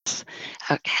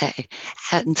Okay.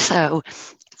 And so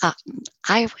um,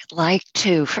 I would like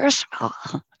to, first of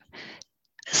all,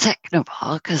 second of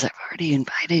all, because I've already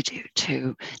invited you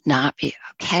to not be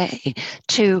okay,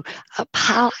 to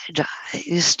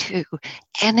apologize to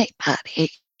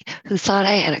anybody who thought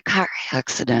I had a car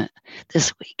accident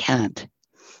this weekend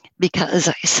because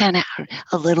I sent out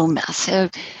a little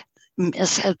missive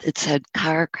that said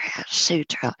car crash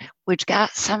sutra, which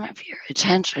got some of your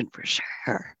attention for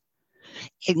sure,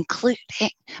 including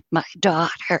my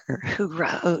daughter who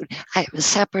wrote, I have a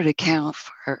separate account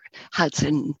for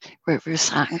Hudson River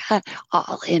Saga,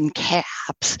 all in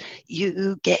caps.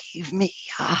 You gave me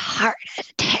a heart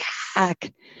attack.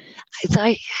 I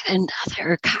thought you had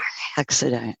another car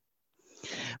accident.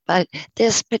 But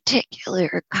this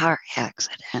particular car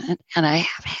accident, and I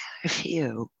have had a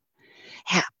few,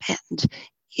 happened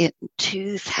in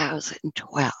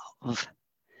 2012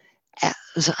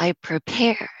 as I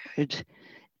prepared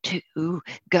to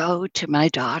go to my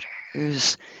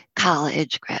daughter's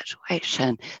college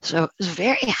graduation. So it was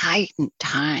very heightened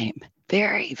time,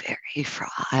 very, very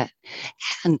fraught.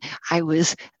 And I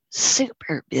was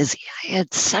super busy. I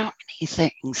had so many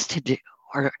things to do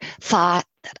or thought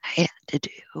that I had to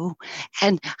do.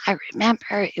 And I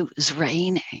remember it was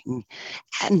raining,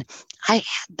 and I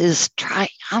had this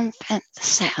triumphant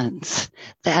sense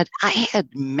that I had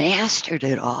mastered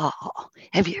it all.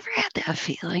 Have you ever had that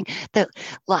feeling that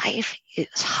life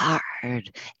is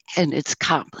hard and it's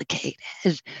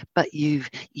complicated, but you've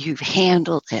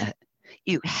handled it.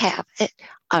 You have it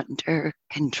under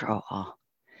control.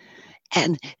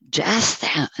 And just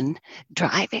then,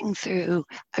 driving through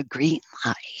a green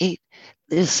light,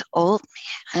 this old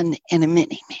man in a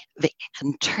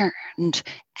minivan turned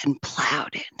and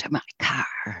plowed into my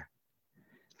car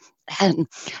and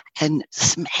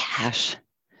smash.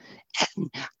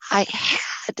 And I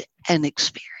had an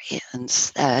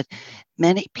experience that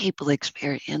many people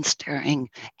experience during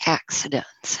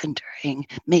accidents and during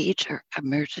major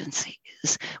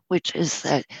emergencies, which is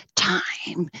that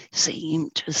time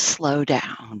seemed to slow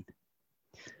down.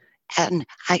 And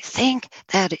I think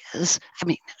that is, I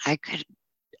mean, I could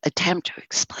attempt to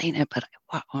explain it, but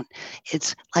I won't.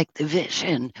 It's like the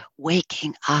vision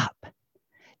waking up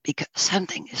because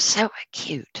something is so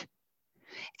acute.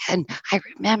 And I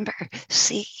remember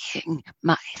seeing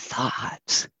my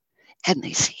thoughts, and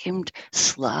they seemed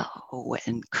slow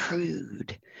and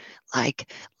crude, like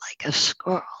a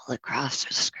scroll across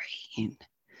a screen.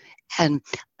 And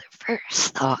the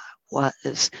first thought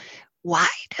was, why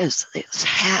does this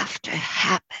have to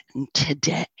happen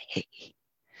today?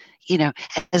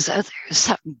 As though there's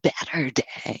some better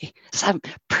day, some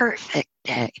perfect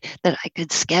day that I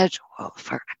could schedule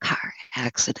for a car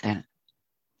accident.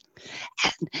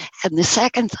 And, and the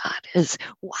second thought is,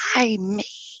 why me?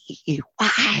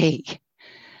 Why?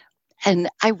 And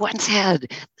I once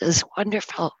had this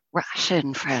wonderful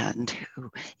Russian friend who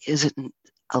isn't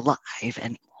alive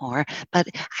anymore, but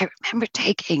I remember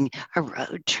taking a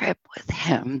road trip with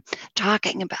him,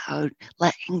 talking about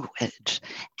language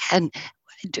and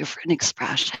different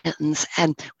expressions.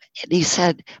 And he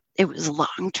said it was a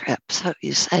long trip. So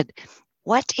he said,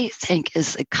 what do you think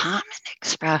is the common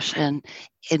expression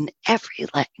in every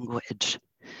language?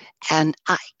 And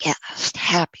I guessed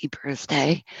happy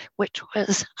birthday, which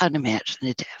was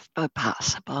unimaginative but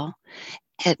possible.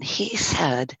 And he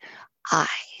said, I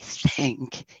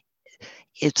think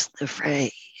it's the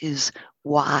phrase,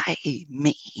 why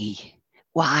me?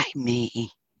 Why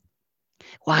me?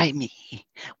 Why me?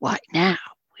 Why now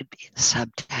would be the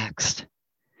subtext.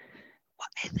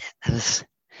 Why this?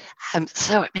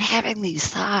 So I'm having these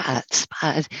thoughts,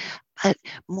 but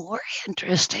more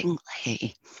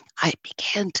interestingly, I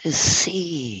began to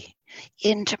see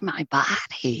into my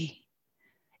body.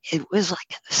 It was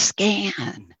like a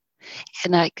scan,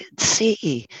 and I could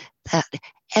see that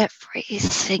every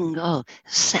single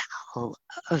cell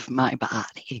of my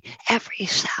body, every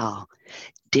cell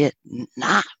did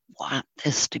not want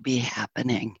this to be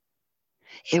happening.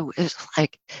 It was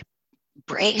like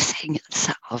bracing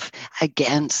itself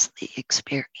against the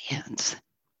experience.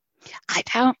 I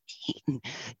don't mean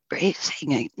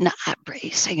not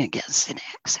bracing against an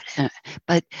accident,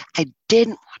 but I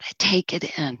didn't want to take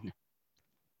it in.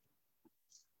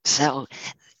 So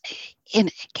in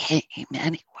it came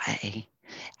anyway.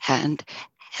 And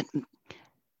and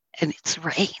and it's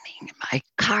raining. My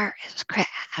car is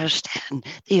crashed, and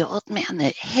the old man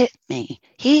that hit me,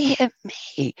 he hit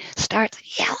me,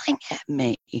 starts yelling at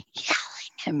me,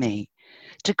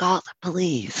 to call the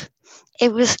police.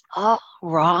 It was all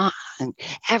wrong.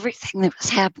 Everything that was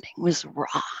happening was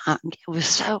wrong. It was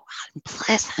so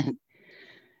unpleasant,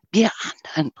 beyond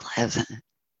unpleasant.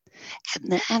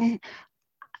 And then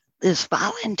this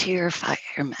volunteer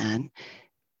fireman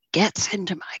gets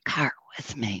into my car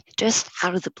with me, just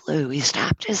out of the blue. He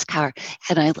stopped his car,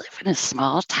 and I live in a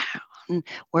small town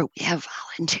where we have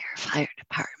volunteer fire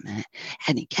department.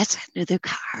 And he gets into the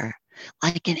car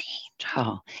like an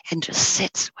angel and just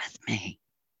sits with me.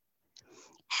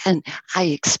 And I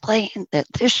explained that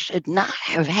this should not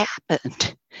have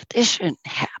happened. This shouldn't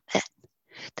happen.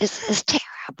 This is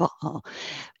terrible.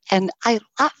 And I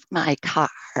love my car.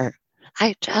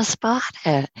 I just bought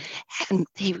it. And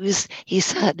he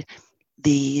said,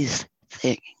 these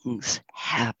things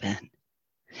happen.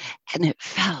 And it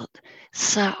felt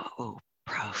so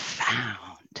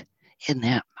profound in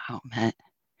that moment,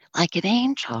 like an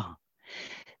angel.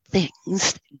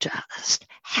 Things just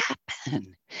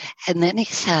happen. And then he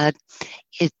said,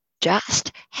 it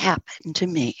just happened to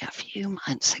me a few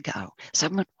months ago.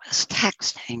 Someone was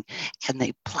texting and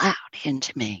they plowed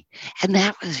into me. And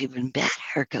that was even better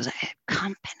because I had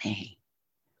company.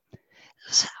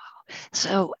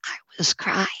 So I was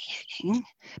crying,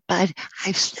 but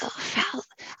I still felt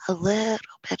a little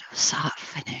bit of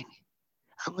softening,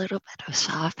 a little bit of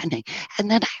softening. And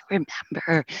then I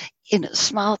remember in a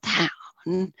small town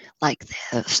like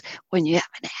this, when you have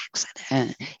an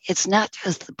accident, it's not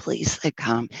just the police that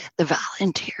come, the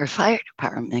volunteer fire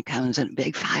department comes in a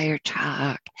big fire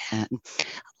truck, and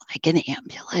like an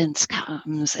ambulance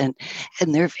comes, and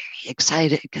they're very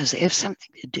excited because they have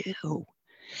something to do.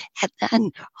 And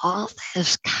then all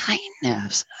this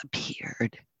kindness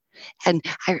appeared. And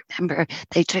I remember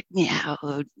they took me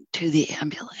out to the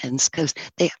ambulance because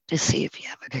they have to see if you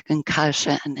have a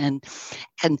concussion. And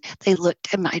they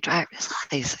looked at my driver's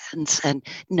license and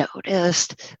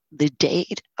noticed the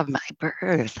date of my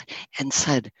birth and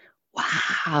said,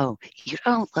 wow, you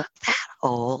don't look that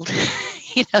old.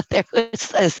 There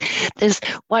was this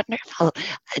wonderful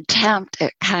attempt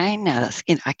at kindness.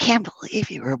 I can't believe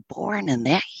you were born in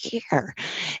that year.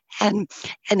 And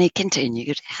it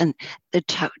continued, and the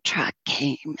tow truck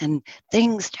came, and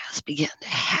things just began to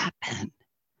happen.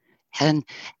 And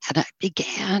I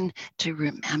began to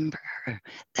remember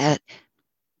that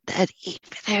even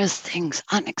as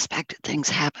unexpected things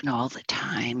happen all the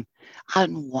time,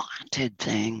 unwanted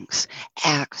things,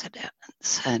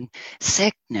 accidents and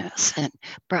sickness and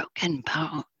broken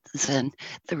bones and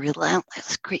the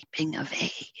relentless creeping of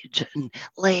age and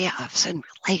layoffs and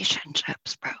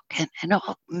relationships broken and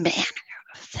all manner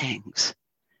of things.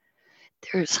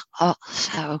 There's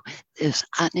also this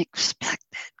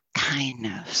unexpected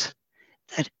kindness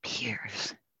that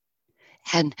appears.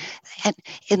 And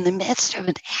in the midst of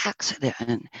an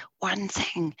accident, one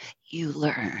thing you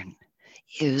learn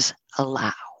is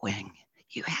allowing.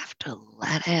 You have to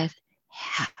let it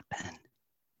happen.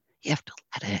 You have to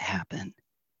let it happen.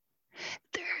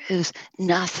 There is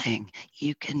nothing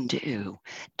you can do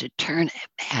to turn it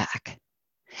back.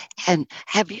 And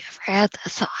have you ever had the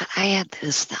thought? I had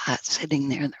this thought sitting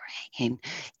there in the rain.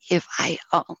 If I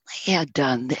only had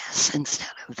done this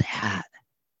instead of that,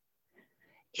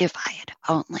 if I had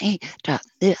only done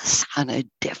this on a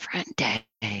different day,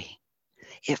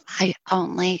 if I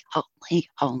only,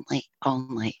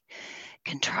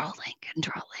 controlling.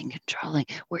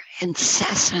 We're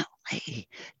incessantly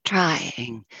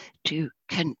trying to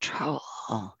control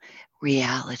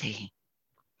reality.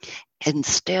 And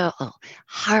still,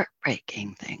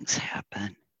 heartbreaking things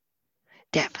happen,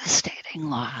 devastating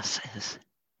losses.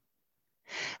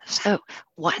 So,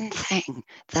 one thing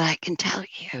that I can tell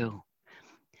you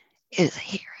is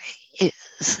here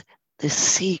is the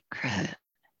secret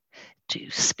to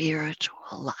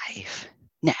spiritual life.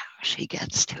 Now she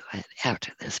gets to it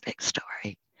after this big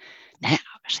story. Now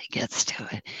she gets to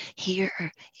it.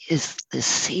 Here is the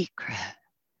secret.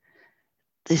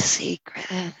 The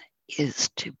secret is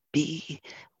to be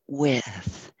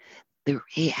with the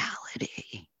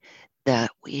reality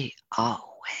that we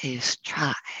always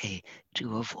try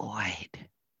to avoid.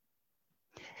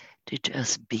 To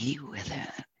just be with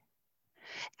it.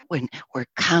 When we're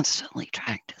constantly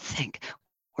trying to think,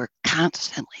 we're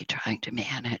constantly trying to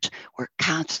manage, we're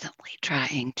constantly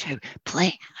trying to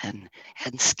plan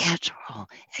and schedule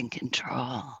and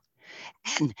control.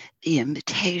 And the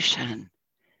invitation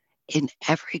in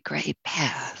every great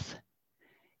path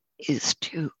is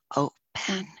to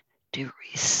open, to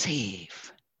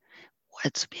receive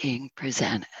what's being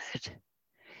presented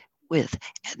with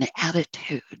an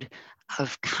attitude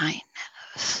of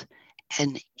kindness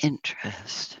and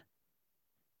interest.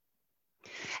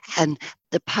 And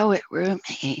the poet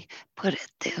Rumi put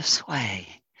it this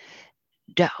way: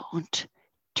 don't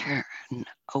turn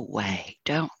away.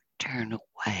 Don't turn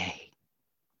away.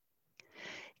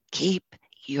 Keep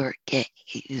your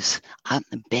gaze on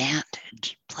the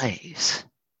bandaged place,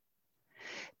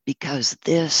 because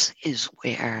this is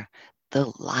where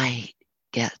the light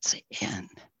gets in.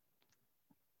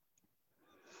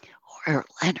 Or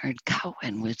Leonard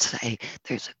Cohen would say,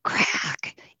 there's a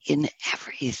crack in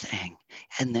everything,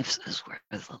 and this is where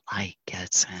the light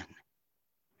gets in.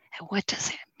 And what does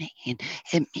it mean?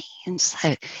 It means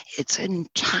that it's in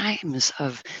times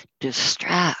of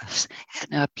distress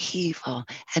and upheaval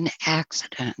and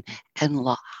accident and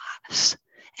loss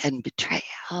and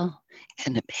betrayal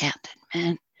and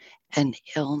abandonment and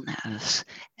illness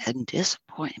and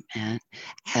disappointment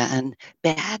and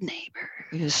bad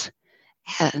neighbors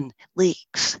and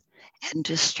leaks and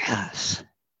distress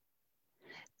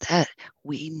that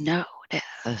we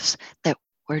notice that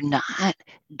we're not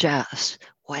just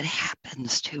what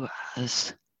happens to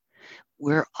us,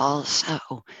 we're also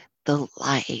the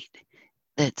light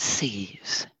that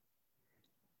sees.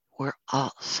 We're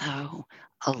also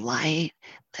a light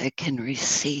that can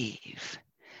receive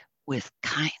with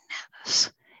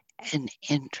kindness and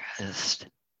interest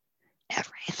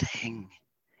everything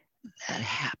that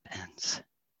happens.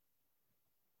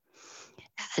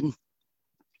 And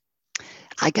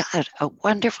I got a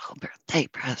wonderful birthday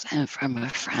present from a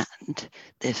friend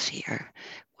this year,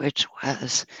 which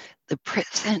was the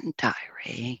prison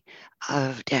diary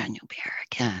of Daniel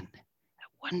Berrigan. A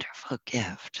wonderful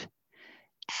gift.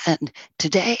 And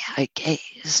today I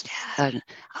gazed at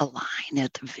a line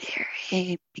at the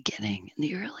very beginning, in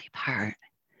the early part,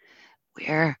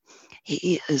 where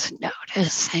he is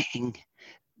noticing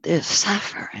this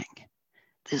suffering,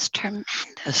 this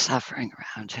tremendous suffering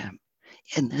around him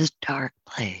in this dark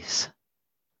place,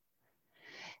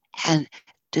 and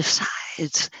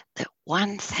decides that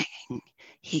one thing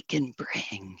he can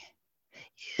bring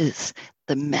is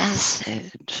the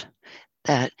message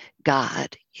that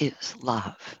God is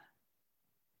love.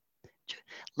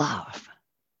 Love.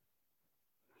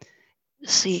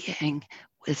 Seeing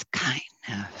with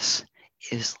kindness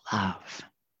is love.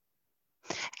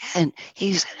 And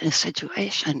he's in a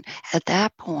situation at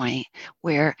that point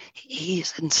where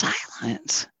he's in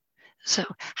silence. So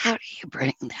how do you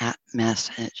bring that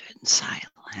message in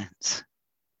silence?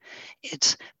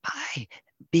 It's by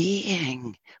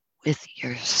being with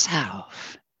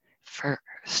yourself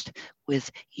first,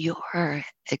 with your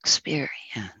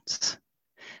experience,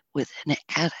 with an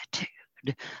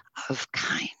attitude of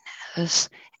kindness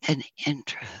and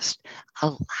interest,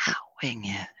 allowing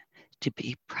it to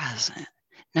be present,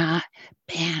 not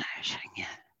banishing it.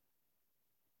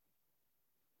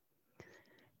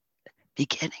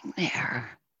 Beginning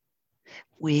there,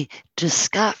 we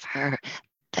discover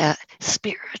that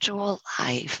spiritual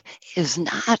life is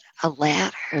not a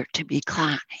ladder to be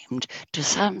climbed to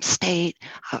some state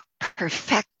of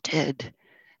perfected,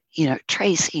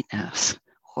 traciness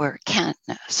or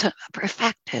Kantness, a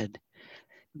perfected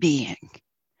being.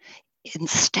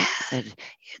 Instead,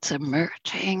 it's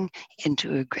emerging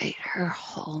into a greater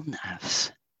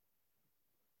wholeness,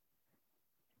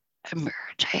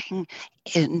 emerging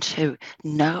into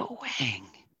knowing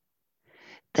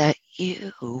that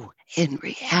you in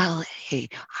reality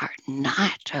are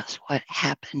not just what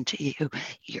happened to you.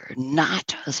 You're not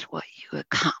just what you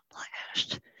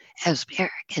accomplished. As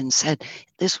Berrigan said,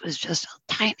 this was just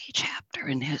a tiny chapter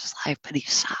in his life, but he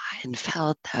saw and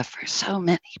felt that for so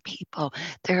many people,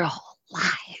 their whole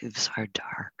lives are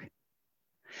dark.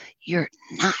 You're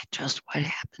not just what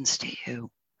happens to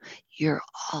you. You're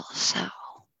also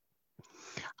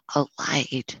a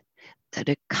light that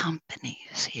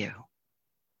accompanies you,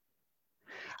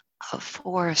 a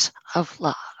force of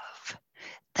love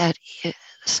that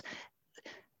is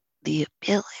the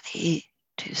ability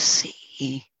to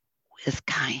see with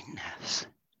kindness,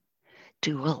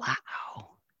 to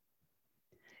allow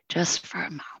just for a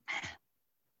moment.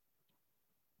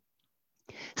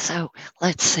 So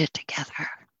let's sit together.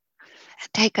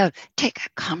 Take a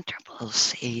comfortable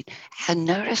seat and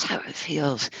notice how it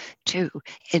feels to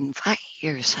invite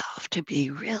yourself to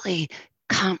be really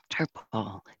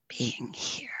comfortable being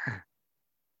here,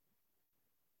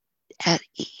 at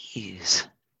ease.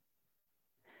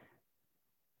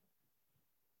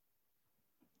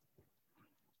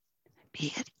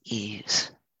 Be at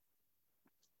ease.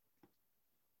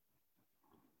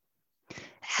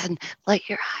 And let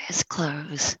your eyes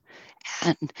close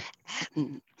and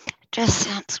just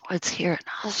sense what's here, and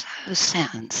also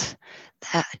sense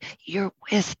that you're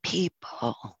with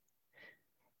people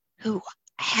who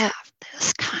have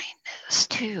this kindness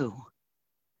too.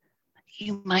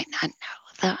 You might not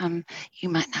know them, you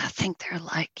might not think they're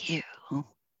like you,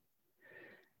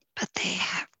 but they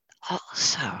have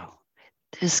also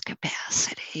this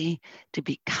capacity to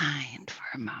be kind for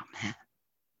a moment,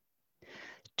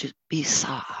 to be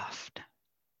soft.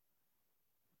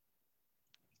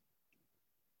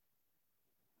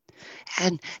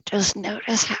 And just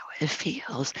notice how it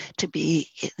feels to be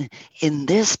in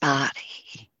this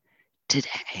body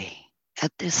today,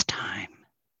 at this time.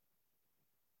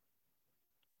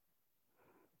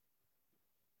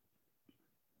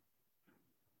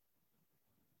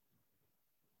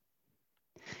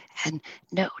 And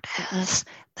notice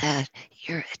that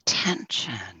your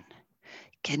attention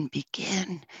can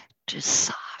begin to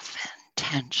soften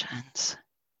tensions.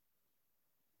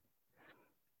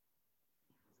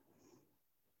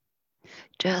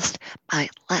 Just by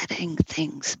letting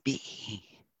things be.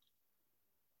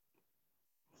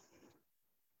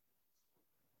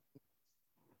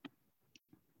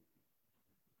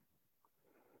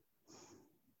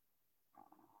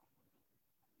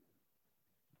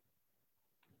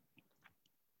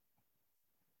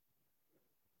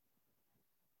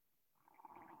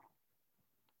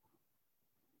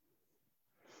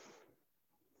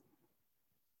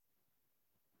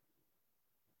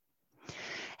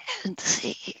 And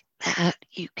see that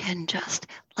you can just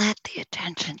let the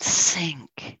attention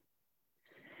sink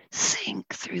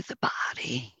through the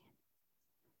body.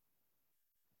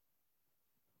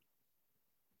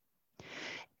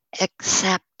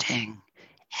 Accepting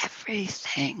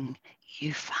everything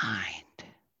you find.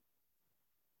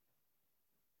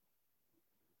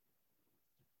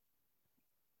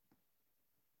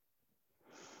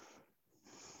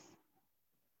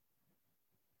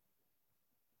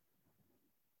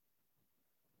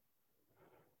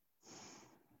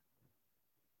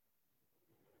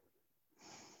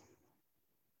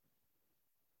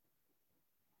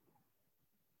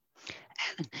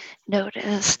 And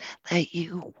notice that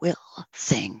you will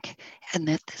think and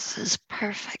that this is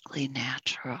perfectly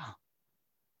natural.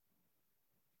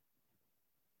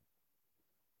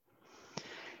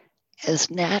 As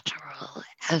natural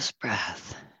as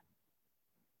breath.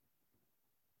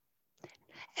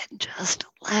 And just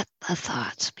let the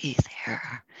thoughts be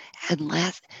there and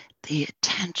let the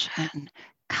attention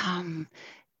come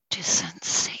to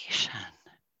sensation,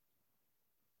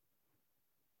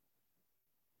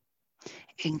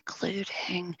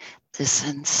 including the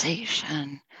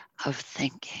sensation of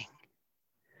thinking.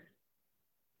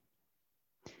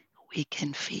 We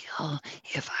can feel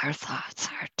if our thoughts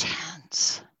are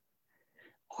tense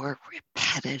or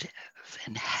repetitive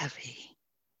and heavy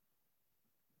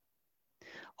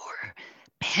or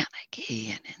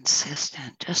panicky and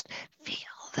insistent. Just feel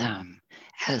them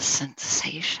as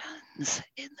sensations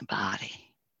in the body.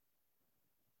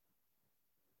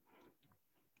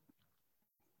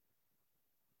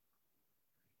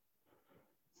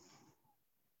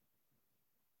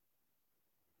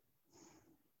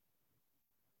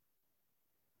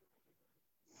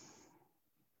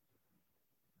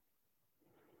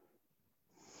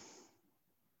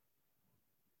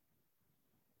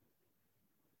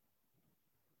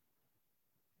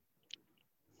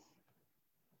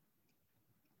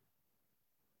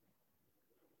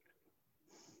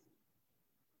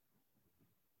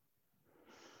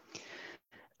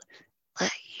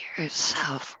 Let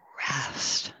yourself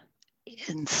rest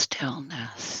in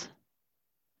stillness,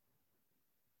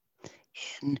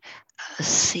 in a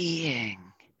seeing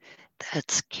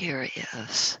that's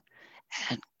curious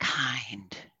and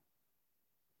kind.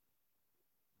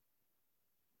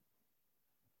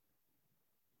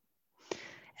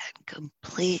 And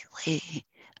completely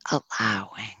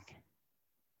allowing.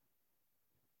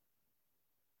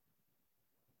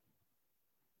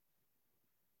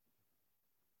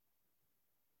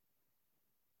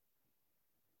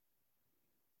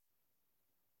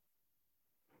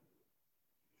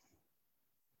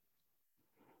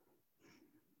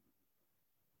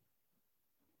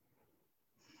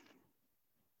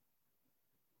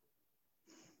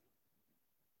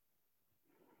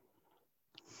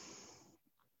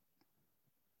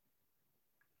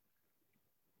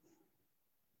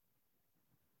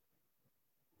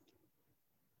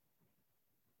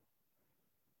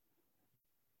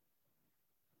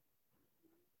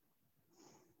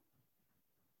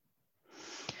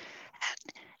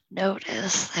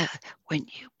 Notice that when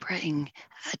you bring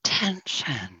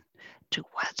attention to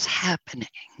what's happening,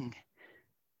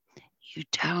 you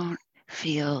don't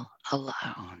feel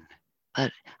alone,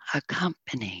 but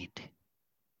accompanied.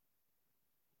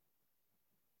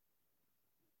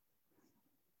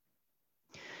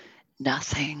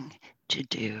 Nothing to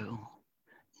do,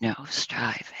 no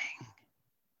striving,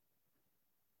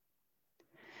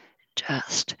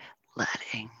 just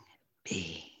letting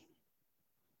be.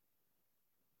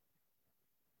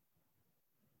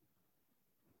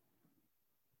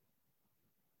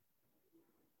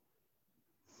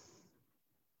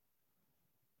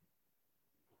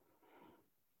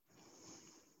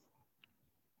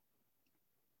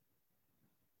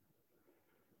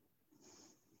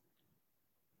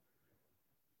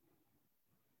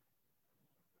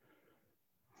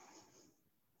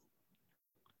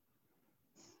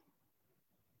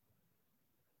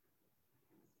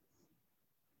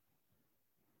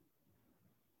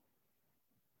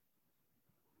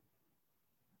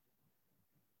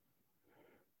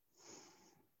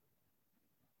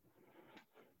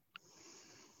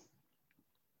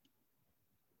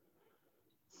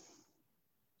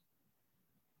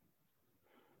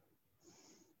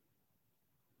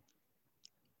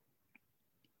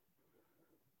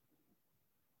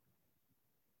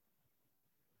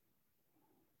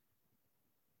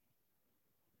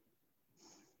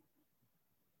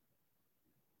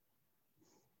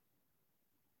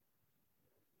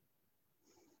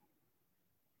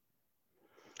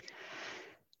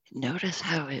 Notice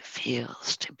how it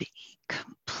feels to be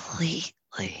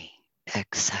completely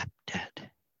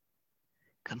accepted.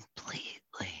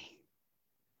 Completely.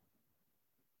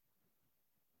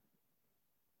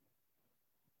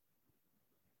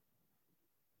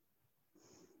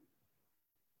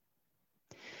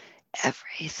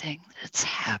 Everything that's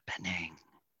happening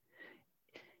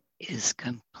is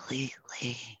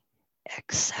completely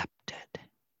accepted,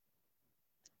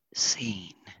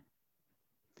 seen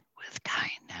with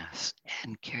kindness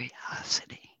and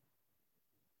curiosity.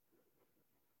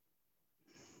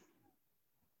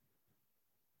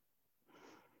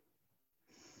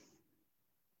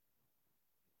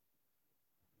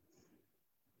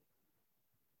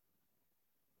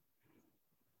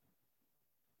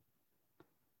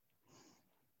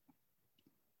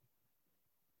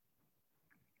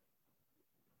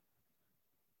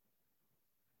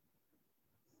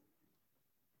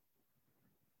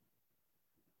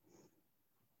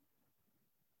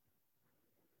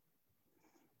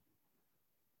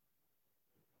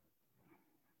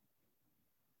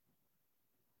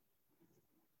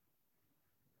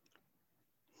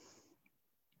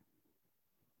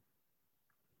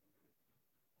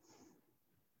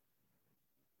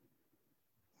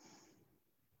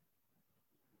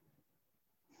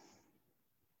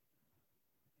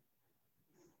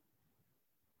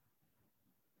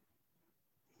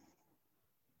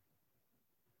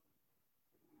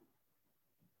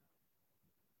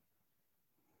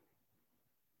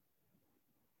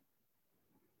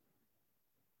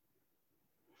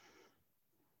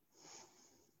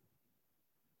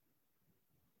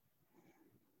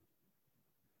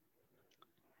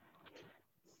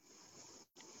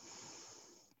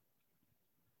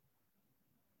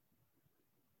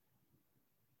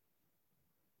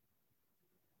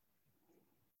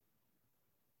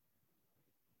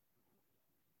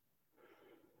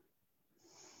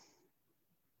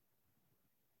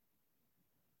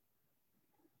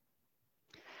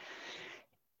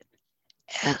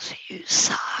 As you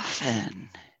soften,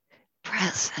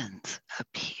 presence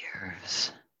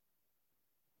appears.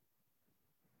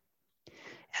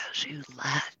 As you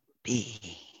let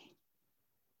be,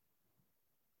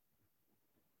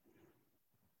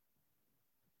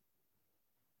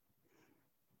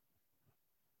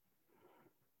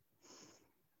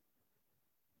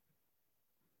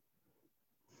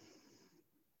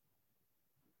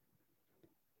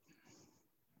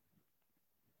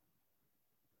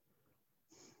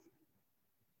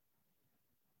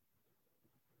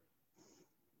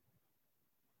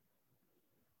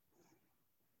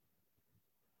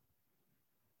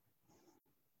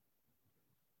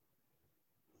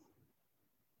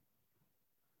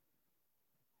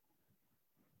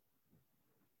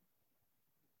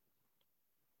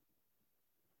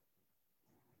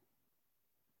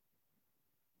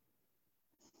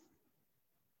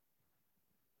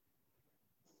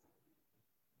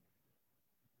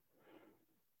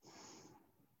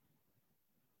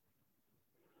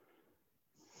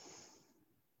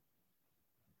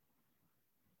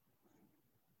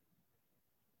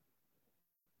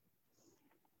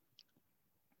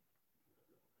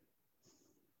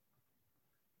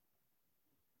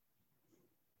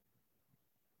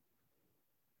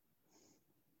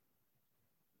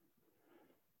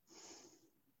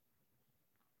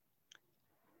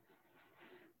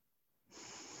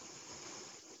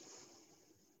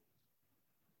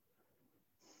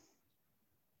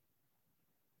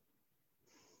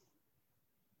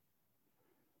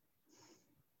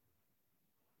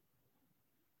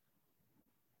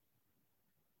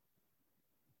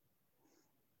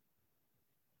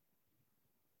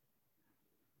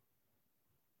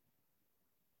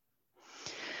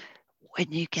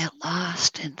 when you get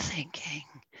lost in thinking,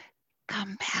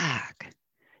 come back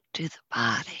to the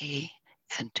body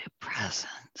and to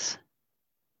presence.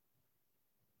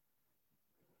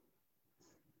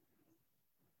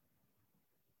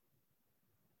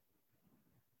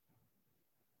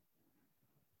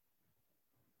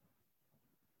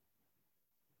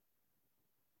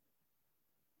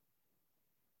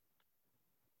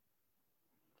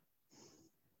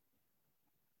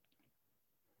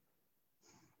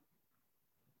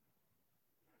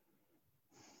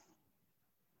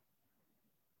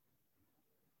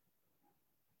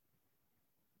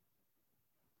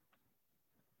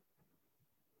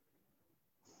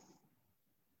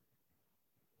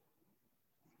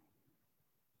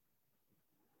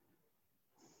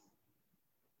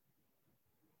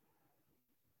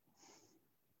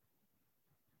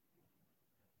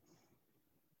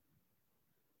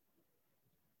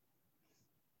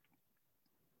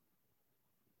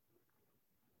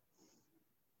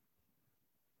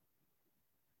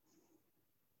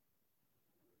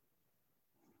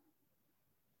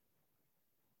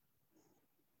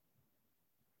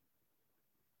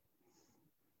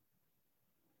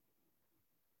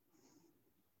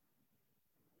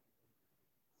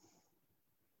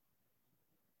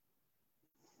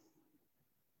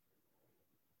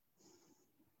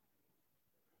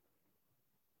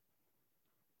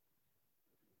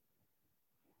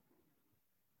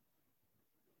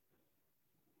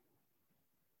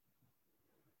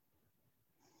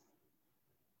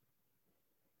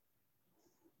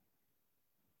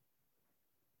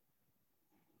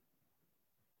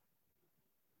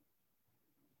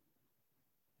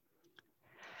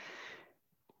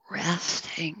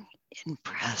 resting in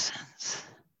presence.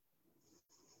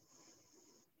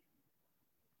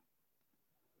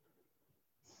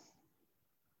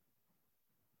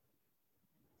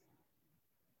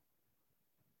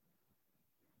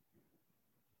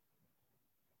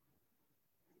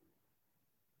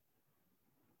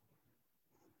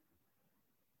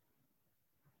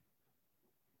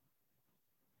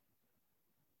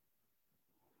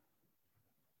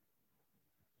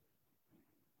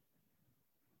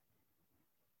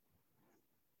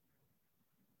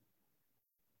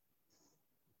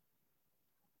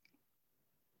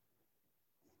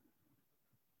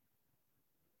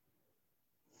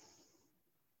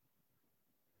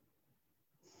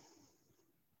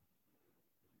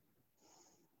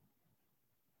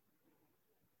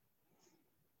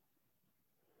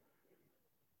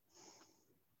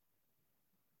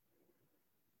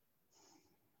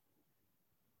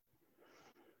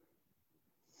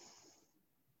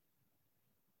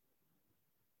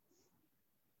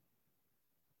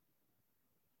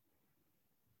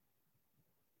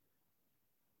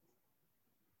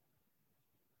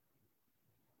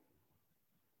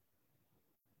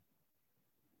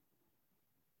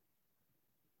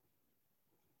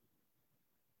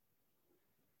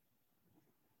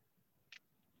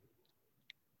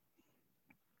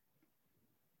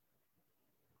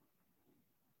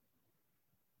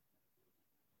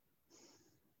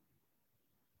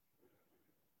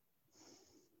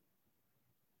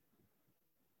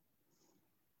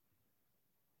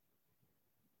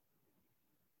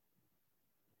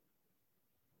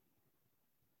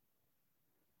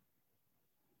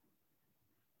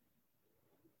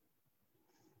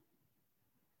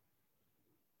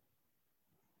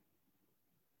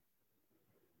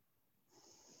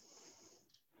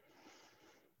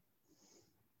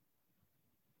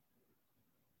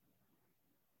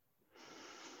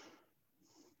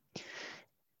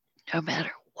 No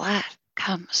matter what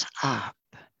comes up,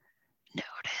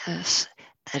 notice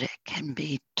that it can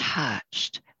be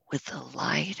touched with the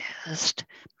lightest,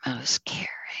 most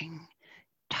caring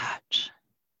touch.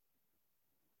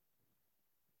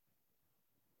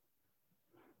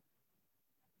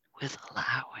 With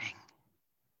allowing.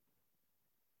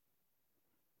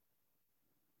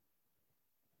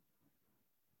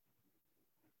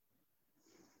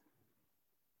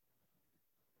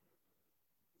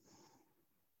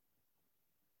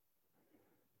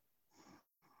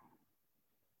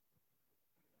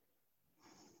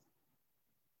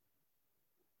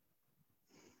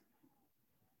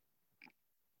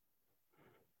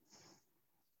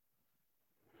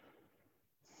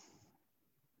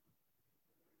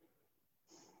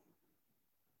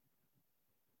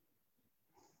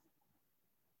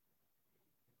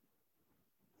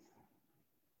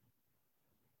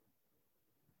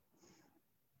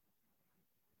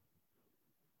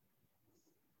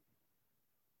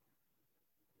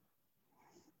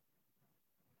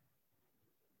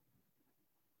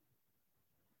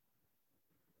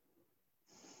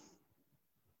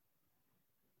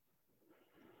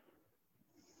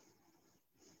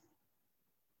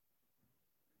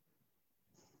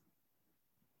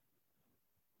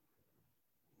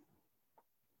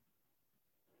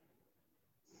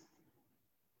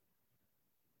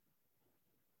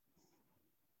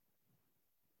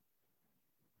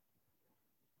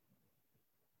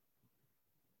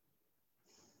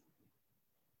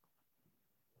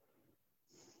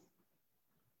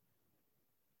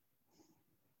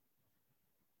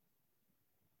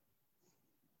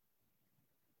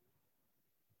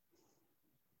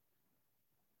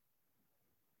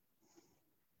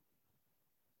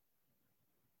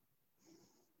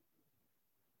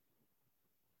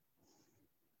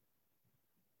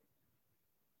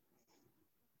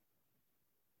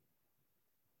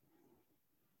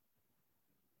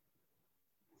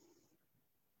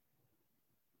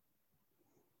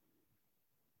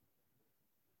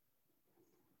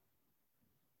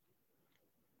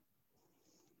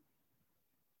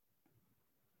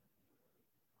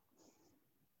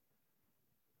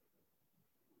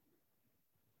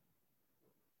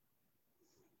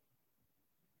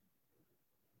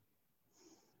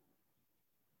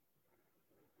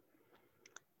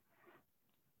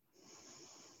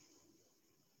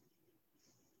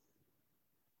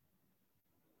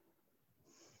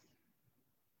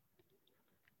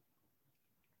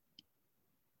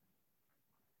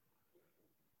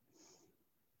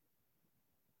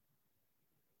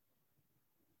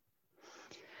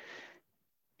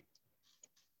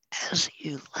 As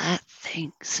you let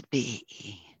things be,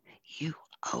 you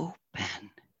open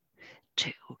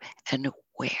to an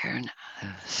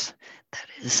awareness that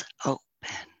is open,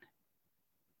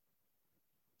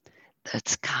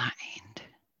 that's kind.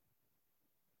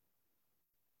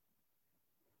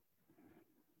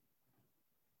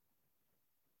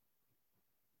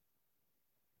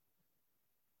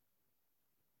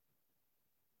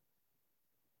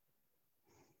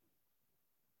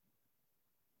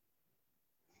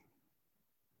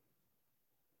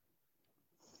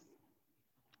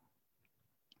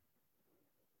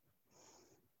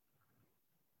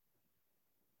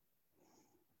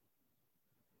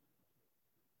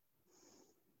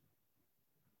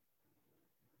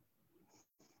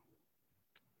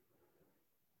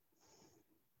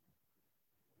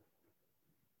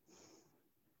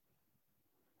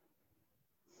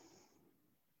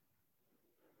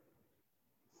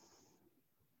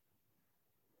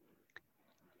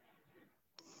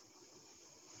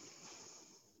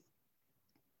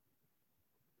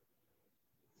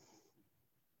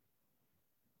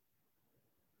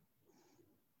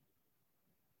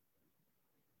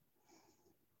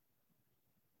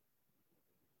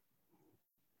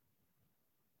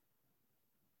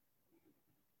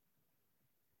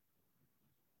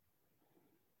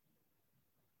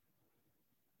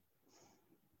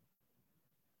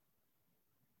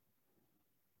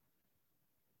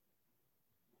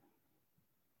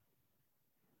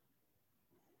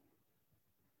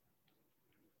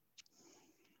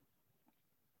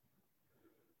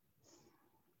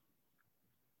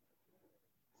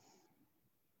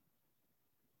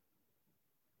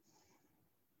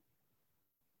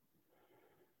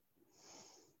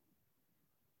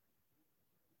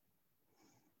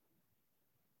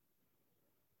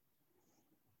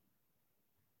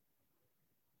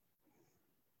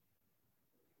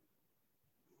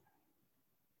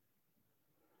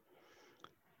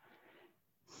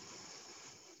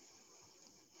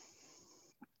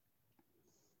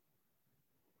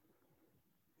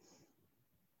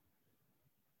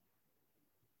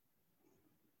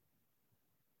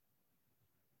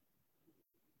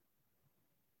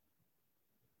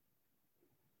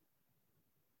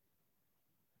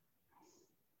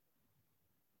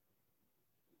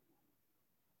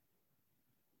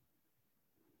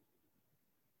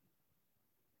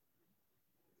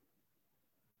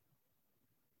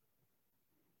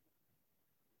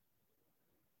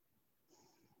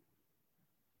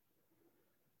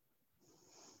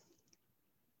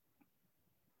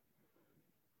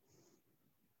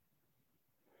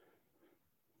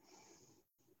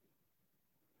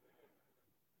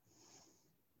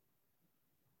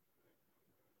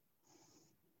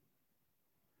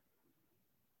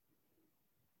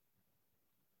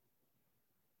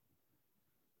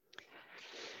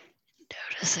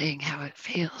 Noticing how it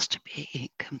feels to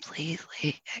be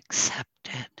completely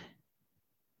accepted,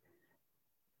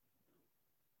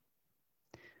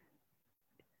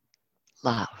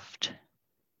 loved.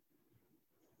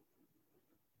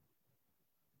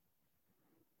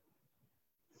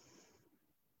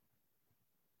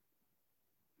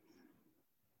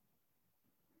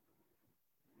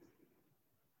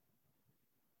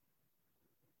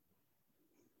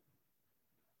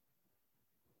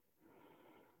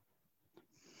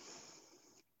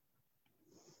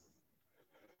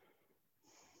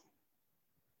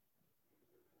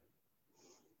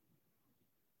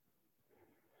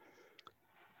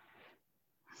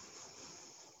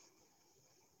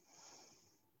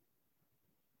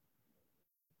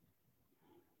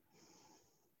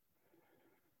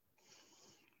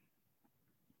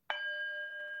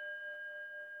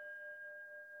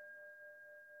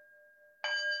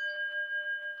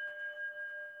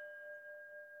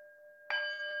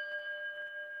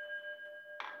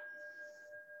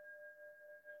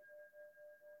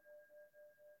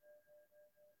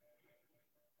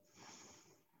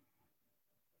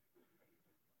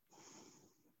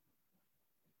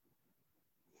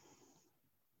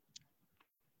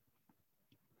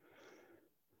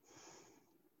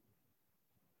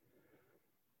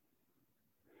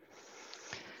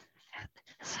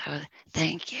 So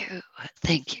thank you.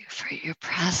 Thank you for your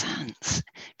presence,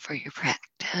 for your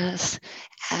practice.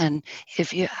 And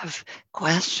if you have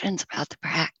questions about the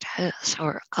practice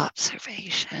or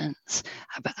observations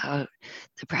about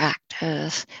the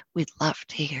practice, we'd love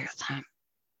to hear them.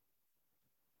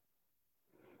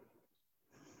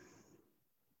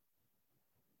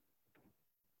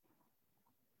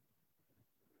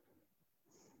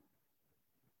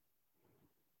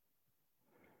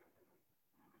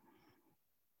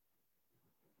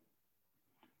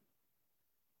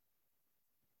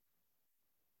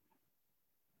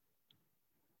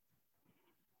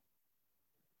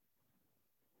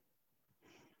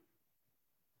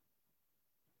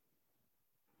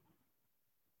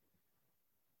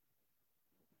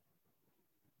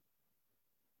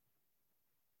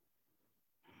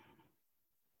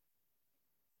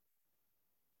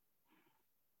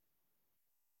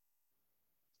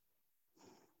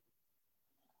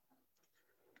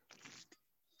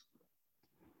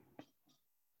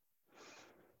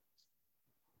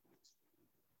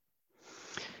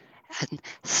 And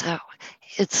so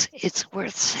it's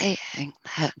worth saying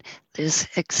that this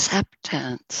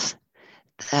acceptance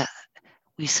that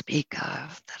we speak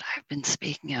of, that I've been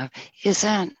speaking of,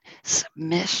 isn't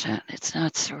submission. It's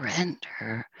not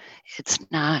surrender. It's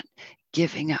not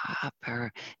giving up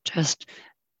or just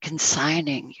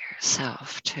consigning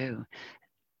yourself to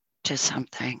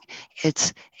something.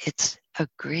 It's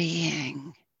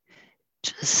agreeing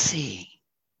to see,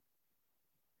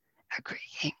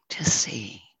 agreeing to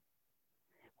see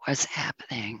what's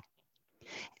happening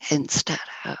instead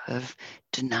of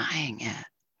denying it,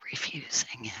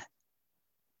 refusing it.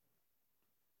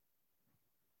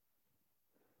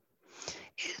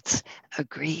 It's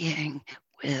agreeing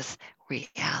with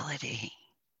reality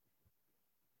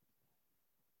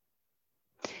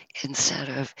instead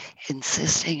of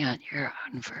insisting on your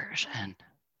own version.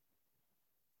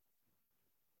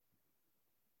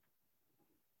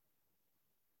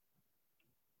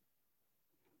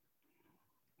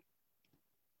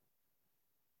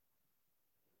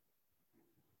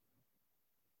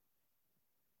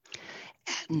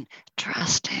 And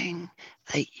trusting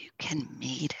that you can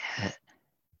meet it,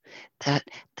 that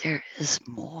there is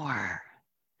more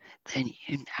than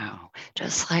you know,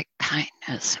 just like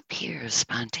kindness appears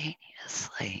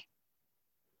spontaneously.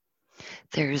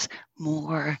 There's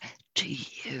more to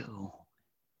you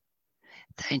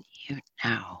than you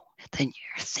know, than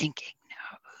your thinking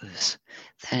knows,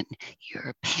 than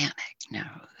your panic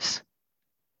knows.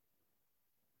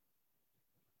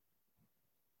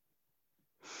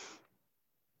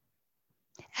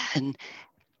 And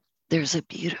there's a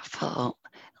beautiful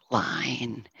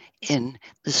line in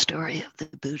the story of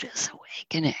the Buddha's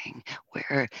awakening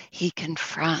where he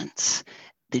confronts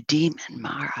the demon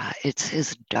Mara. It's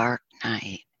his dark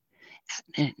night.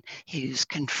 And he's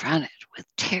confronted with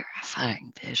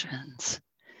terrifying visions.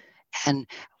 And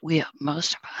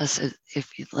most of us,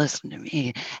 if you listen to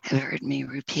me, have heard me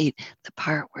repeat the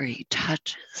part where he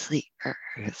touches the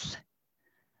earth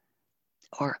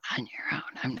or on your own.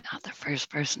 I'm not the first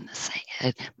person to say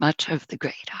it. Much of the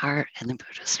great art in the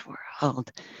Buddhist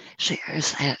world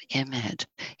shares that image.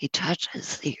 He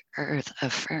touches the earth,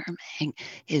 affirming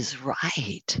his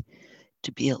right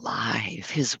to be alive,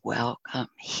 his welcome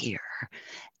here.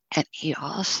 And he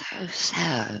also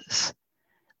says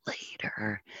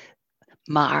later,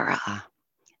 Mara,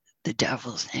 the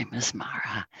devil's name is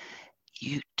Mara,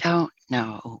 you don't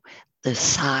know the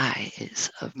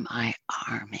size of my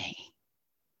army.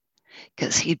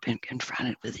 Because he'd been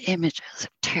confronted with images of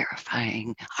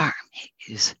terrifying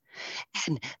armies.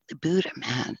 And the Buddha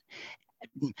man,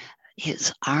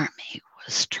 his army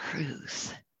was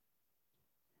truth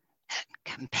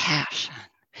and compassion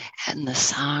and the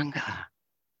Sangha,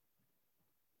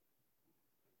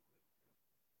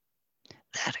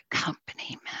 that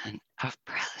accompaniment of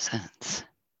presence.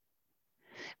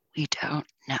 We don't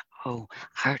know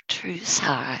our true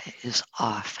size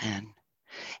often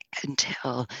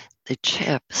until the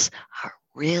chips are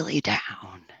really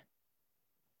down.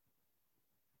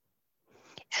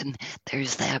 And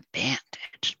there's that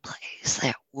bandaged place,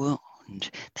 that wound,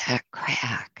 that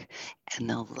crack, and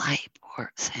the light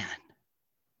pours in.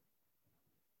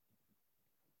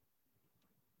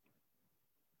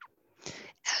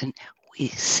 And we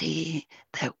see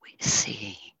that we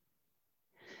see,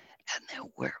 and that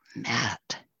we're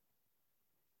met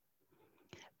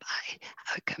by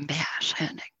a compassion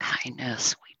and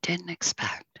kindness we didn't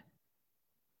expect.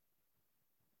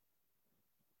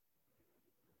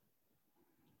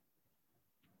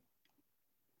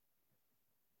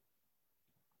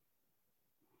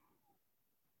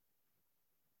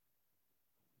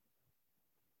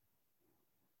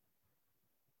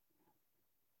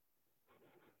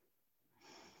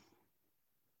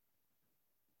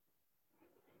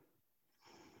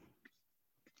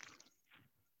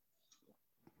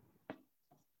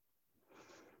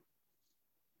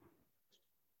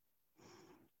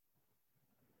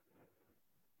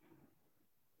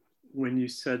 When you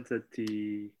said that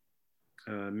the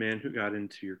man who got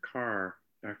into your car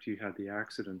after you had the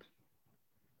accident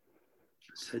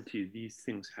said to you, these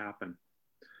things happen,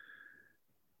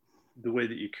 the way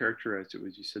that you characterized it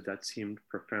was you said that seemed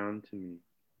profound to me.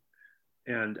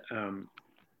 And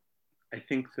I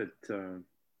think that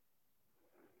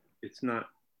it's not,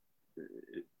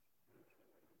 it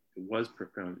was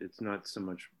profound. It's not so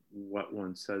much what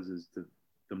one says as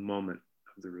the moment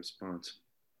of the response.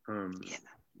 Yeah.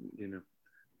 You know,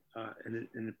 and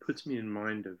it puts me in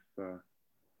mind of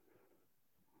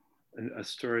a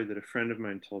story that a friend of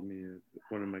mine told me.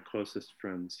 One of my closest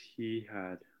friends, he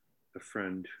had a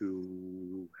friend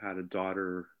who had a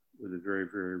daughter with a very,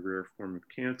 very rare form of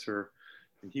cancer,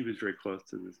 and he was very close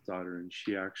to this daughter, and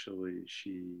she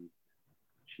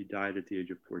died at the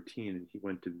age of 14, and he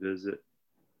went to visit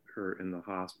her in the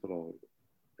hospital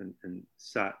and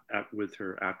sat with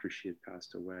her after she had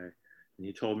passed away. And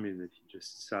he told me that he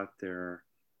just sat there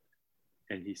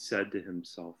and he said to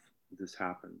himself, this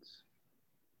happens.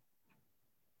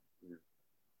 You know,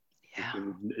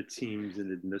 Yeah. it seems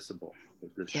inadmissible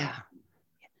that this happens.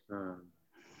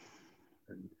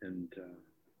 And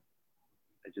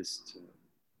I just,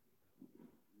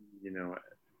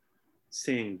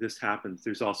 saying this happens,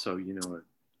 there's also,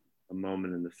 a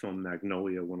moment in the film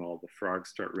Magnolia when all the frogs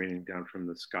start raining down from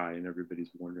the sky and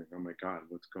everybody's wondering, oh my God,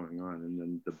 what's going on? And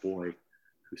then the boy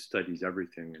who studies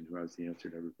everything and who has the answer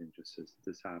to everything just says,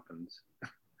 this happens.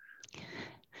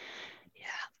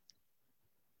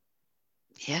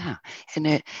 Yeah,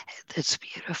 and it's a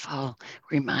beautiful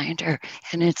reminder.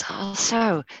 And it's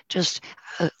also just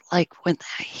like when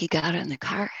he got in the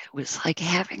car, it was like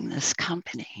having this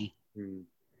company. Mm.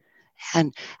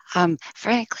 And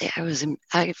frankly,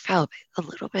 I felt a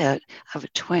little bit of a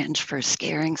twinge for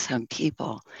scaring some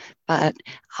people, but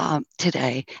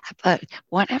today. But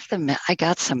I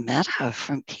got some meta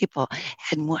from people,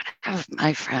 and one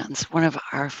of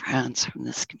our friends from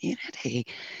this community,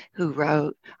 who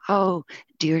wrote, "Oh,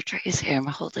 dear Tracy, I'm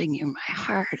holding you in my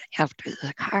heart after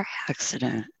the car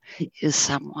accident," is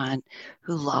someone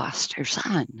who lost her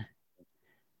son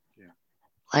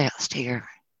last year.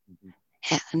 Mm-hmm.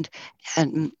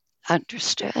 and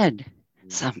understood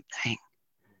something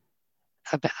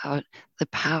about the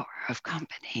power of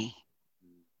company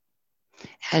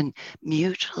and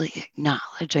mutually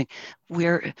acknowledging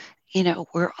we're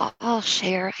all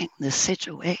sharing the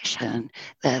situation,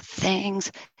 that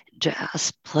things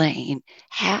just plain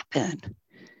happen.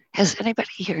 Has anybody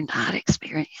here not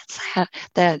experienced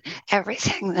that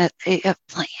everything that they have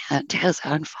planned has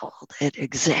unfolded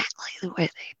exactly the way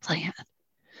they planned?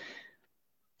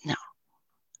 No,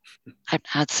 I'm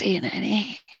not seeing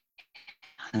any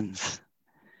hands.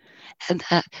 And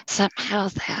that somehow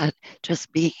that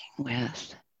just being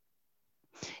with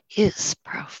is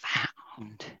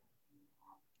profound.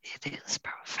 It is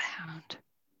profound.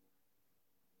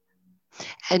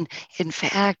 And in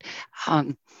fact,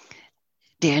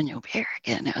 Daniel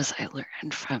Berrigan, as I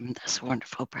learned from this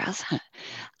wonderful president,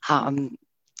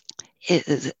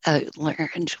 is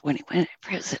learned when he went to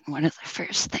prison, one of the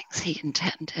first things he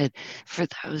intended, for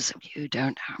those of you who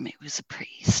don't know him, he was a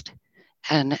priest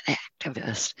and an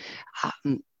activist,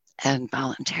 and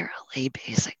voluntarily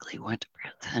basically went to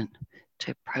prison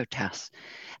to protest.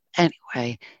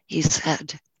 Anyway, he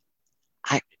said,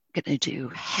 I'm going to do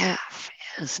half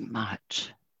as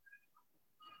much,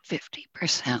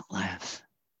 50% less.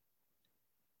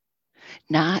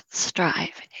 Not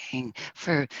striving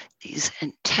for these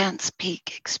intense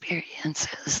peak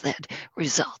experiences that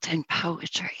result in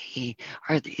poetry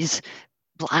or these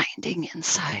blinding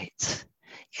insights.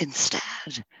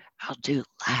 Instead, I'll do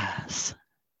less.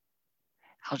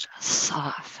 I'll just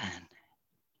soften.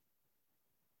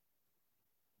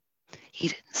 He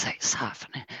didn't say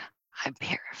soften. I'm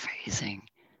paraphrasing.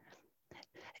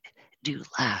 Do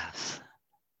less.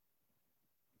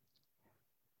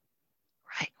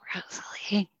 Right,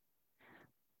 Rosalie?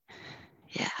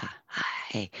 Yeah,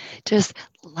 hi. Just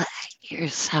let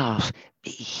yourself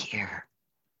be here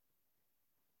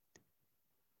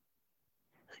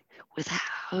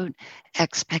without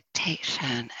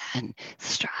expectation and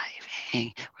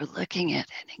striving. We're looking at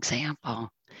an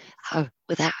example of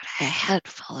without a head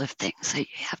full of things that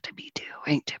you have to be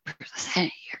doing to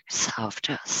present yourself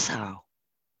just so.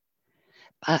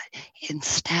 But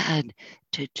instead,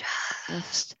 to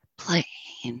just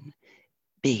plain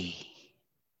be.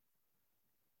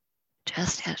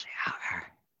 Just as you are.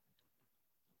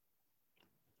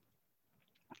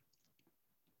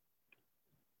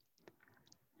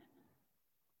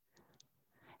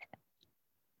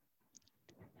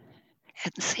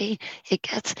 And see,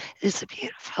 it's a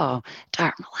beautiful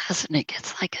Dharma lesson. It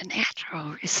gets like a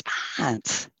natural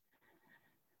response.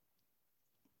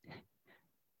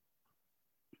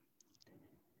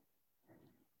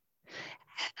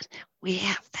 And we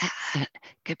have that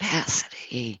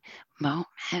capacity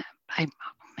moment by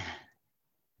moment.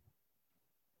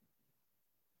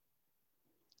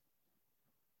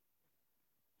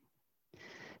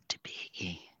 To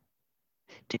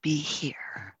be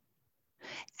here.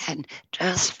 And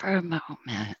just for a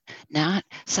moment, not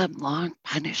some long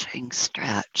punishing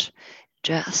stretch,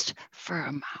 just for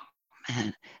a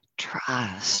moment,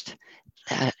 trust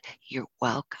that you're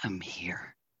welcome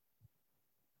here.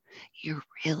 You're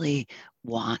really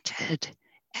wanted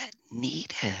and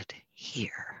needed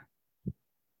here.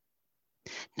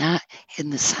 not in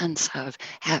the sense of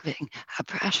having a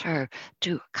pressure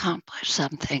to accomplish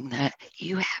something that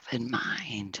you have in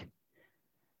mind,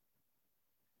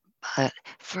 but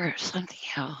for something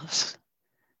else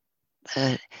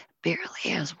that barely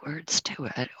has words to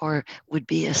it, or would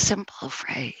be a simple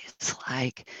phrase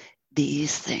like,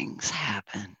 these things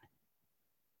happen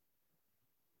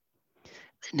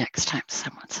the next time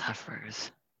someone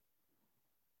suffers.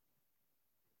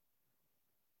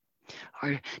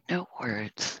 Or no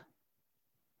words,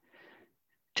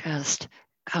 just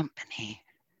company,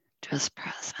 just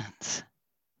presence.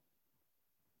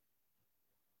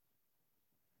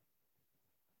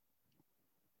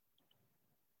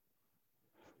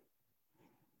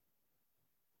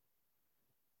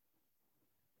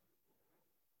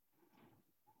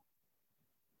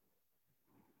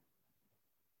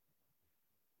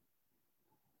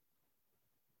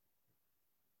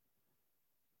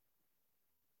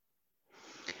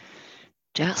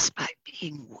 Just by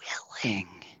being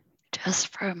willing, just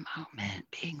for a moment,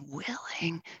 being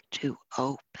willing to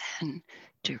open,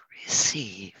 to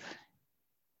receive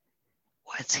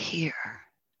what's here,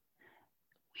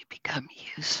 we become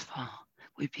useful.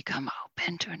 We become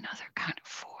open to another kind of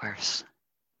force.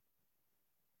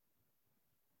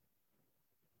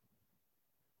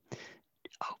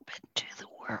 Open to the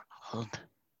world,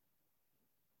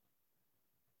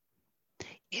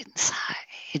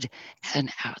 inside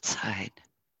and outside.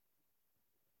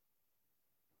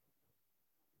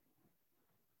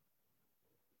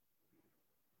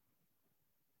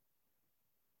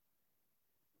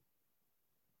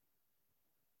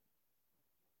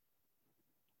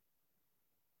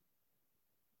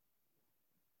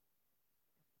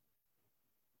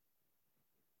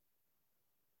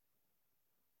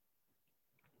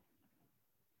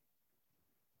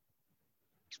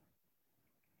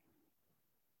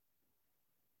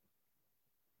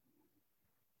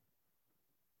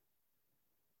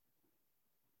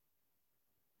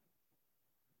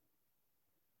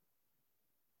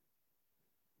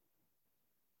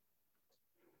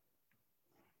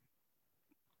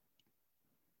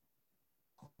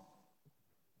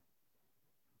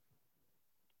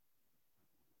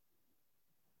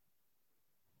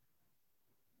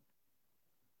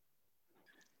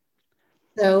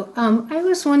 So I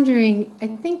was wondering, I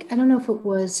don't know if it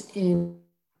was in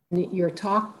your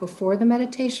talk before the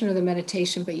meditation or the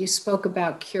meditation, but you spoke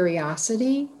about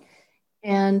curiosity.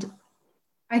 And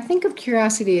I think of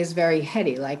curiosity as very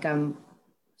heady, like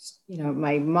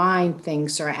my mind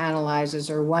thinks or analyzes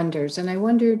or wonders. And I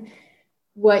wondered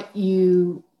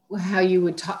how you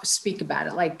would speak about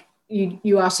it. Like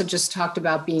you also just talked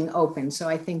about being open. So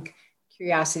I think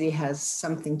curiosity has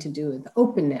something to do with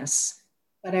openness.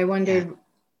 But I Yeah. wondered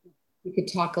you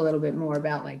could talk a little bit more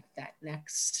about like that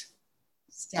next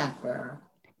step or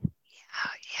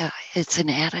Yeah, it's an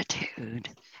attitude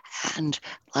and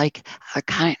like a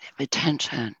kind of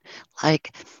attention.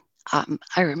 Like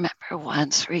I remember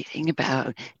once reading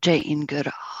about Jane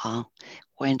Goodall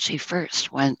when she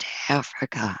first went to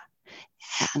Africa.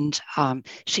 And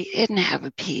she didn't have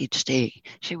a PhD.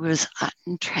 She was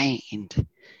untrained.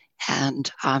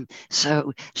 And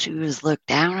so she was looked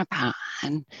down upon.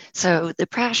 So the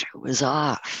pressure was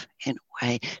off in a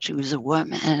way. She was a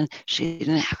woman. She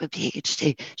didn't have a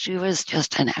PhD. She was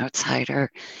just an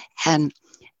outsider. And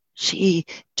she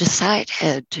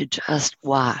decided to just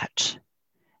watch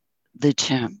the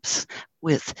chimps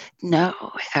with no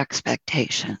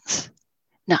expectations,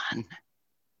 none,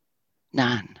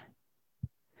 none.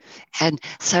 And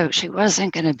so she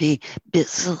wasn't going to be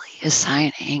busily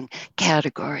assigning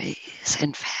categories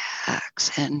and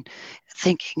facts and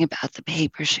thinking about the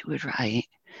paper she would write.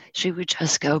 She would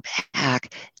just go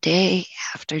back day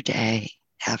after day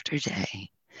after day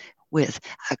with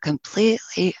a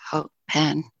completely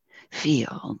open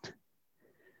field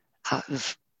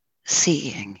of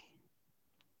seeing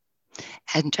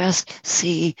and just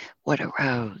see what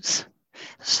arose.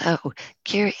 So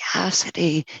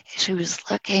curiosity, she was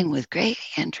looking with great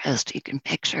interest. You can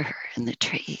picture her in the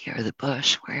tree or the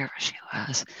bush, wherever she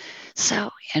was,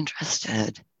 so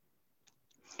interested,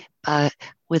 but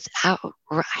without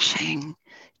rushing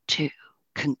to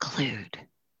conclude.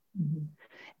 mm-hmm.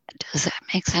 Does that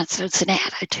make sense? So it's an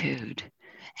attitude.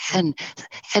 And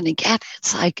and again,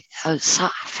 it's like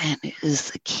soften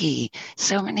is the key.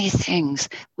 So many things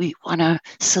we want to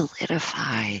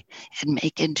solidify and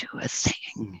make into a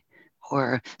thing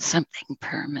or something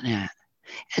permanent.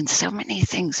 And so many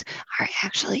things are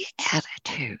actually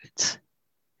attitudes.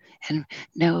 And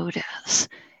notice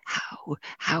how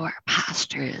our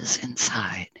posture is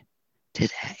inside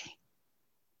today.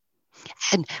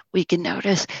 And we can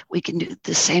notice, we can do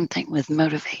the same thing with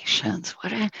motivations.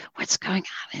 What's going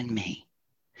on in me?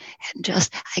 And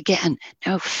just, again,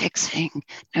 no fixing,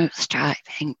 no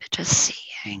striving, but just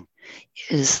seeing.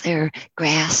 Is there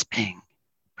grasping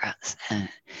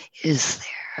present? Is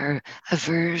there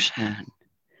aversion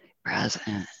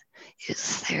present?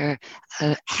 Is there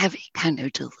a heavy kind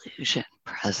of delusion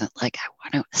present, like I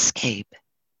want to escape?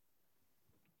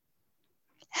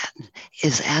 And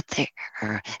is that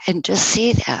there? And just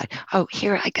see that. Oh,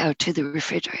 here I go to the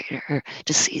refrigerator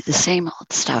to see the same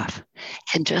old stuff.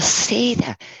 And just see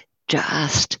that.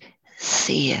 Just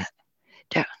see it.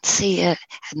 Don't see it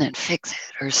and then fix it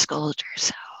or scold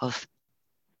yourself.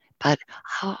 But,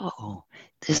 oh,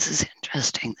 this is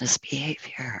interesting, this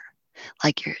behavior.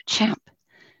 Like you're a chimp.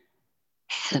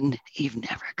 And you've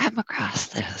never come across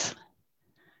this.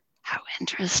 How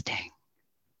interesting.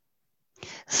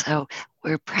 So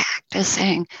we're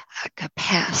practicing a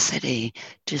capacity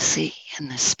to see in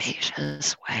the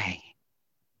spacious way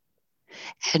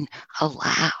and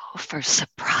allow for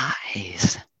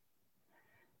surprise.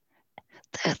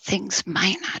 That things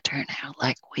might not turn out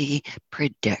like we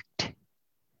predict,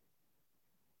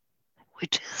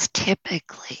 which is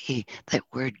typically that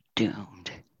we're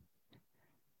doomed.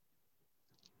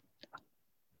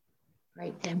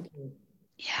 Right, thank you.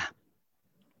 Yeah.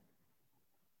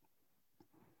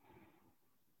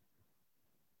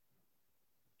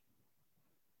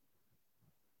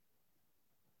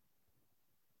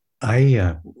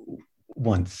 I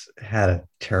once had a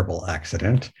terrible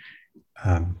accident,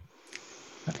 and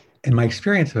my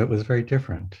experience of it was very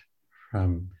different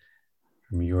from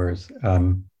yours.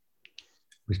 I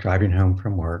was driving home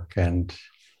from work, and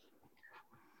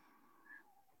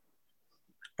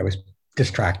I was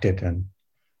distracted, and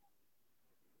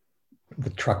the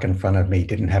truck in front of me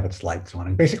didn't have its lights on,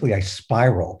 and basically I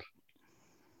spiraled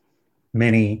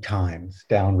many times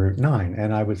down Route 9,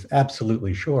 and I was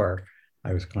absolutely sure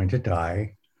I was going to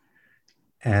die.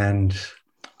 And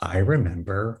I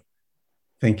remember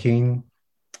thinking,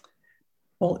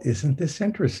 well, isn't this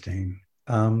interesting?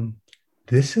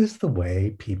 This is the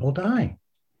way people die.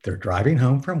 They're driving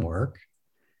home from work,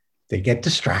 they get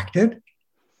distracted,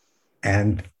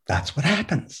 and that's what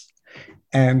happens.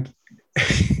 And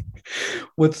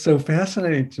what's so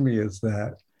fascinating to me is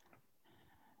that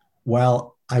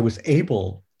while I was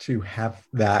able to have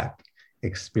that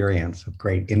experience of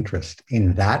great interest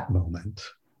in that moment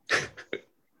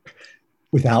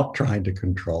without trying to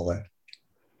control it,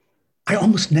 I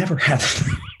almost never have.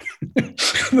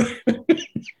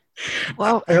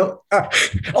 Well,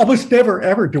 almost never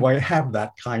ever do I have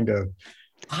that kind of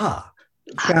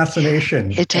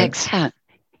fascination. It takes time.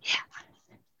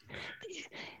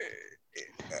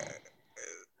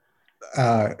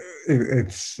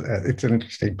 It's an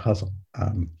interesting puzzle.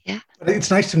 Yeah. But it's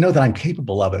nice to know that I'm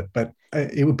capable of it. But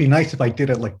it would be nice if I did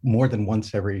it like more than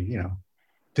once every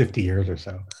 50 years or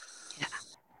so. Yeah.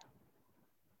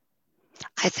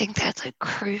 I think that's a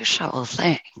crucial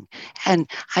thing. And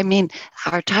I mean,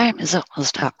 our time is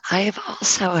almost up. I've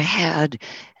also had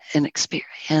an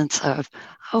experience of,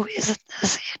 oh, isn't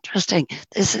this interesting?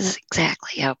 This is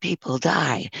exactly how people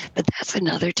die. But that's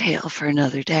another tale for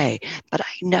another day. But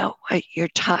I know what you're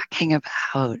talking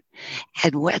about.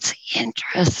 And what's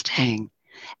interesting,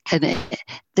 and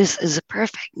this is a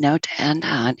perfect note to end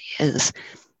on, is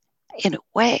in a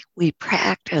way we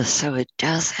practice so it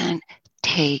doesn't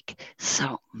take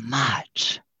so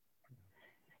much.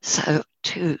 So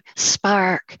to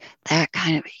spark that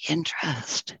kind of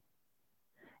interest.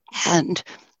 And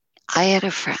I had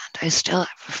a friend, I still have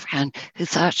a friend, who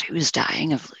thought she was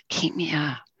dying of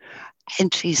leukemia.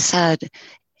 And she said,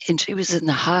 and she was in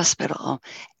the hospital,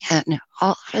 and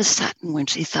all of a sudden, when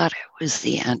she thought it was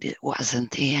the end, it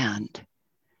wasn't the end.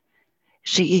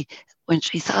 When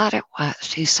she thought it was,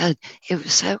 she said, it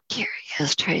was so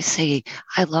curious, Tracy.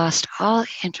 I lost all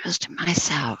interest in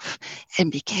myself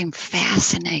and became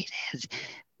fascinated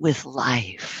with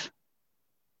life.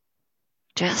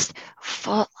 Just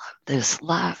full of this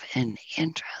love and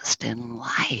interest in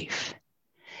life.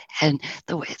 And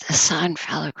the way the sun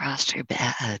fell across her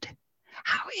bed.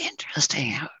 How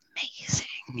interesting, how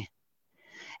amazing.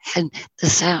 And the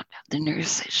sound of the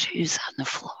nurse's shoes on the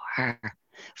floor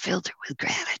filled her with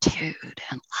gratitude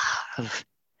and love.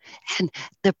 And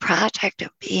the project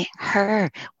of being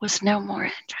her was no more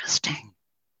interesting.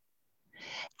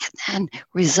 And then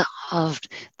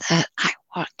resolved that I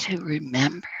want to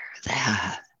remember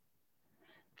that.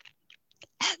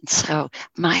 And so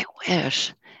my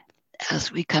wish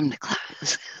as we come to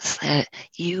close is that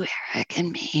you, Eric,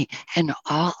 and me, and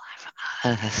all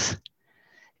of us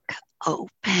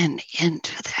open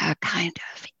into that kind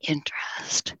of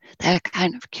interest, that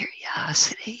kind of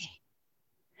curiosity,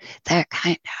 that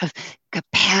kind of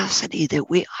capacity that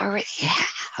we already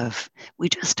have. We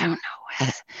just don't know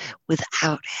it,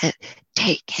 without it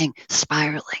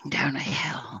spiraling down a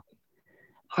hill,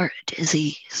 or a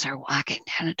disease, or walking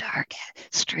down a dark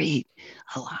street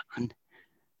alone.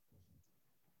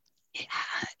 Yeah.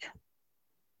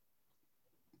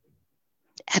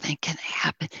 And it can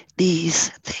happen. These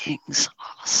things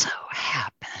also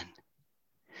happen.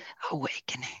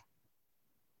 Awakening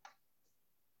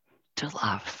to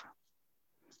love.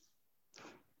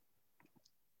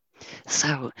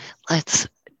 So let's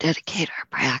dedicate our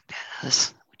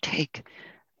practice. We take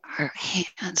our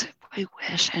hands, if we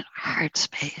wish, in our heart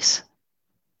space,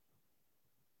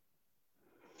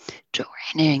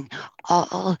 joining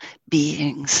all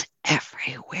beings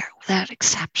everywhere without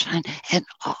exception, and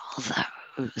all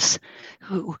those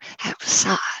who have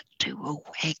sought to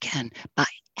awaken by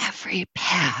every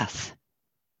path.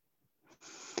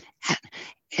 And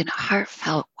in a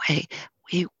heartfelt way,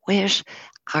 we wish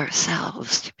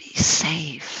ourselves to be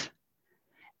safe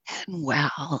and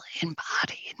well in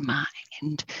body and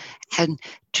mind, and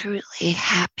truly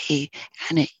happy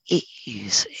and at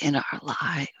ease in our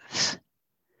lives,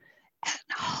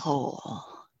 and whole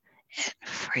and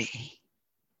free.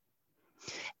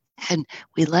 And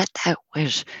we let that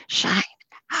wish shine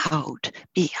out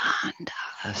beyond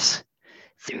us,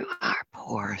 through our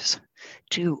pores,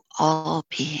 to all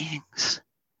beings.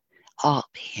 All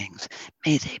beings,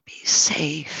 may they be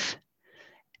safe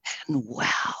and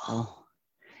well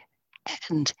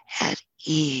and at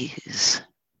ease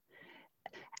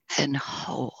and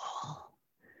whole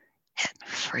and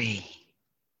free.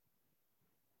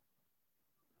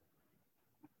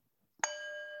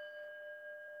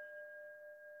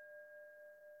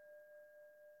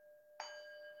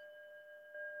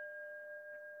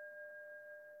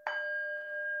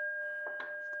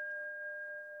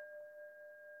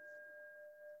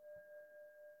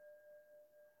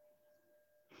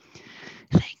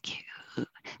 Thank you,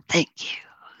 thank you,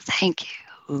 thank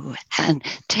you. And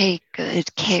take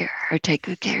good care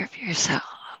of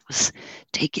yourselves.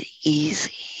 Take it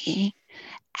easy.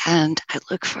 And I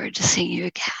look forward to seeing you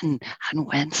again on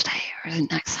Wednesday or the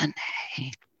next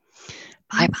Sunday.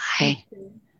 Bye-bye.